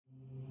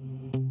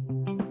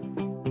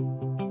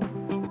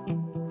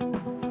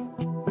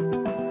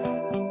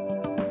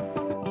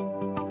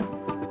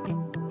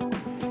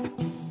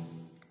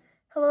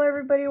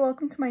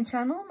welcome to my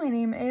channel. My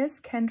name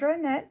is Kendra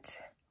Annette.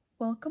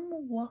 Welcome.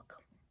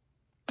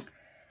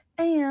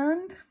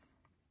 And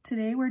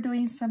today we're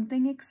doing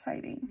something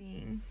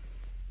exciting.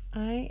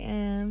 I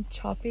am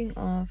chopping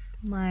off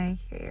my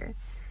hair.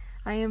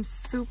 I am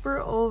super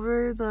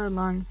over the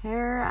long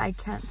hair. I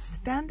can't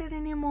stand it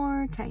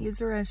anymore. Can't use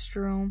the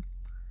restroom.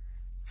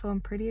 So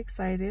I'm pretty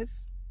excited.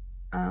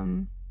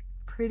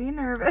 Pretty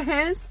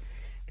nervous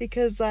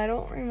because I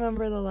don't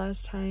remember the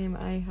last time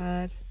I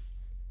had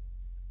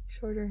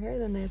shorter hair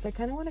than this. I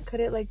kind of want to cut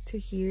it like to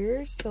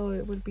here so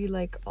it would be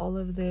like all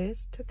of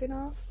this taken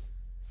off,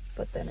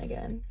 but then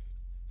again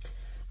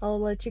I'll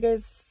let you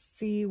guys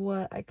see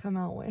what I come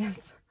out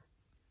with.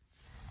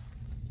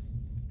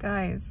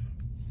 Guys,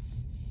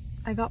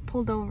 I got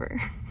pulled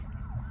over.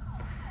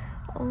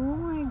 Oh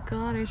my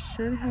god, I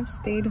should have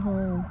stayed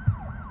home.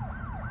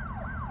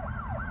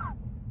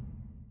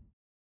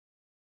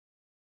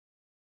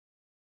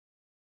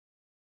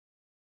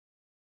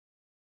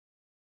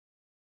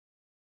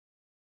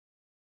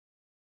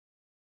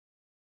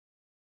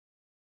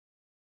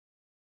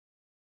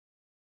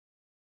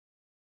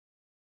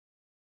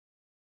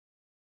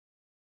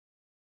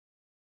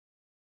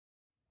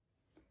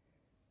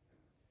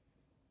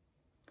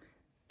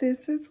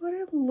 This is what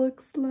it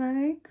looks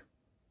like.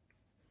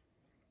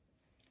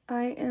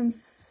 I am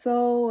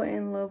so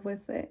in love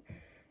with it.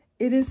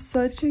 It is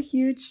such a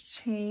huge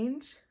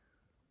change.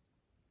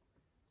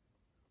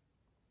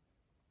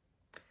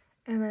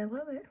 And I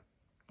love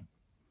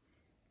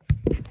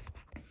it.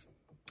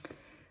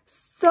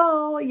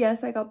 So,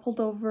 yes, I got pulled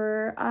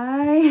over.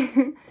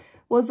 I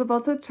was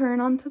about to turn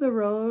onto the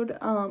road,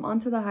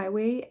 onto the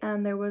highway,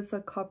 and there was a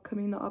cop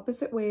coming the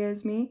opposite way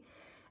as me.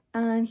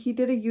 And he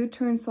did a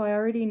U-turn, so I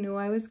already knew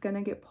I was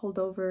gonna get pulled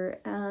over.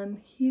 And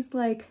he's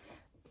like,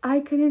 I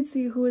couldn't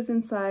see who was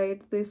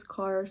inside this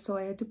car, so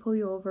I had to pull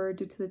you over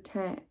due to the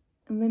tent.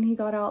 And then he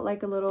got out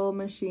like a little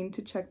machine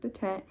to check the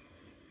tent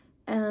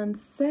and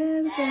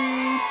said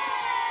that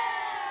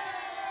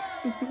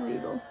it's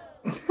illegal.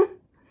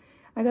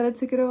 I got a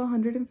ticket of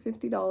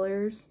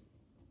 $150.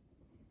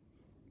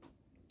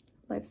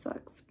 Life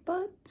sucks.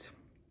 But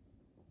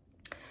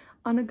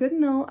on a good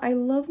note, I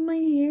love my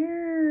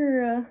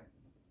hair.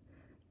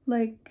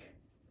 Like,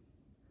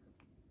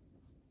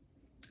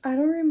 I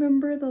don't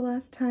remember the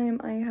last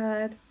time I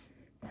had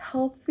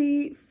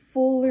healthy,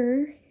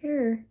 fuller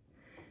hair.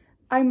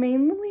 I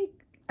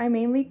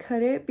mainly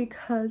cut it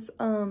because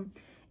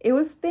it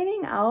was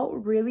thinning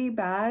out really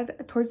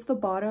bad towards the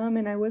bottom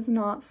and I was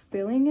not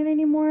feeling it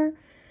anymore.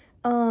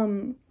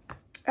 And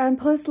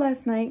plus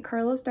last night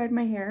Carlos dyed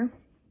my hair.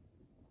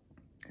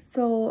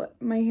 So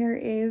my hair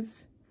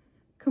is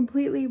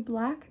completely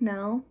black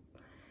now.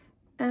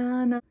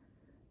 And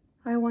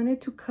I wanted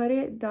to cut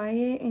it, dye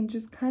it, and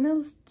just kind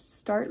of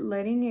start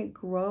letting it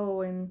grow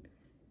and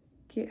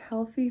get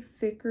healthy,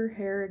 thicker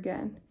hair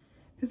again.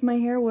 Because my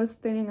hair was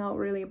thinning out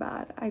really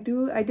bad. I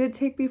did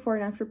take before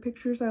and after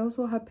pictures. I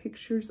also have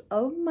pictures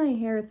of my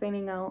hair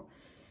thinning out.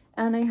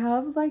 And I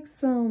have like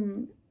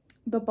the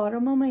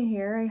bottom of my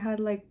hair, I had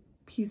like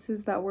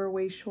pieces that were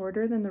way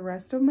shorter than the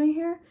rest of my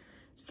hair.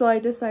 So I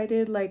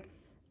decided like,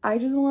 I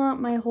just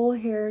want my whole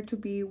hair to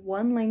be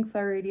one length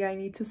already. I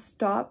need to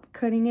stop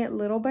cutting it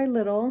little by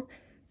little.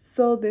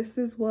 So this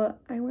is what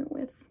I went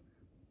with.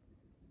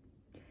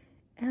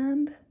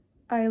 And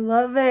I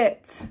love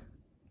it.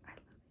 I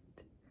love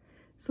it.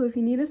 So if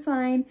you need a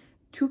sign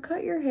to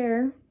cut your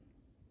hair,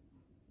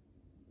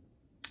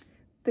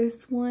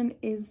 this one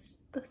is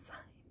the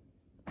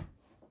sign.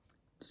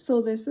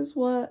 So this is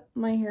what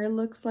my hair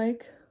looks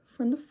like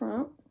from the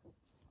front.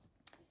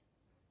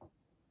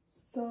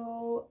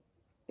 So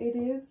it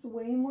is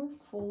way more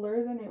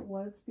fuller than it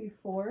was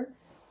before.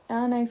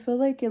 And I feel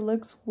like it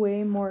looks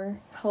way more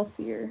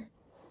healthier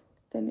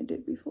than it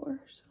did before.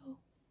 So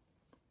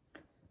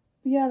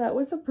yeah, that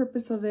was the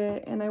purpose of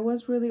it. And I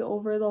was really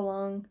over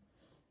the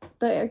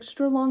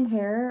extra long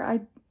hair. I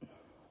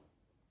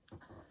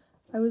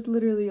was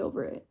literally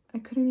over it. I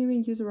couldn't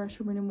even use a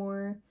restroom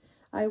anymore.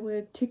 I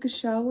would take a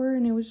shower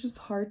and it was just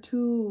hard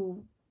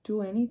to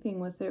do anything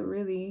with it,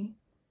 really.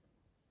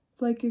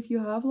 Like, if you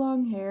have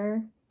long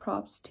hair,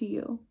 props to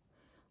you.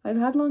 I've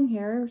had long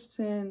hair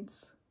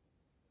since,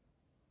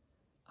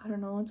 I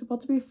don't know, it's about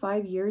to be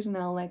 5 years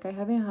now. Like, I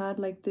haven't had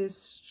like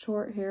this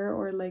short hair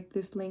or like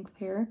this length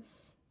hair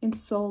in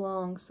so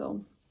long.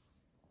 So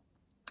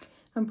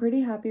I'm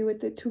pretty happy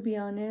with it, to be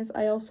honest.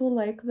 I also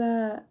like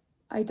that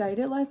I dyed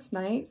it last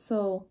night,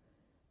 so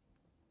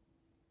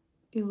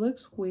it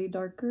looks way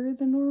darker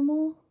than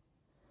normal.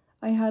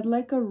 I had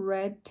like a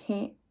red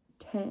tint.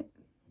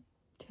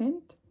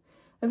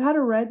 I had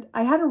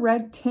a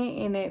red tint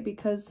in it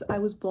because I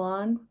was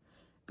blonde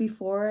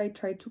before I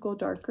tried to go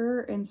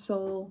darker, and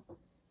so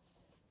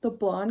the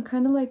blonde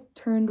kind of like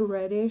turned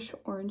reddish,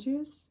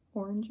 orangish.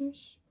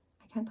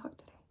 I can't talk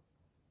today.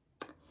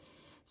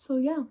 So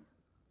yeah.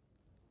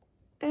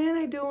 And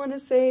I do want to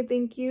say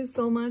thank you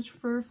so much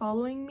for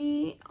following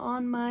me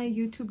on my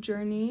YouTube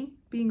journey,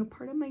 being a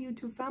part of my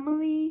YouTube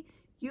family.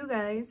 You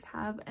guys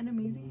have an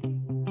amazing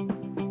day.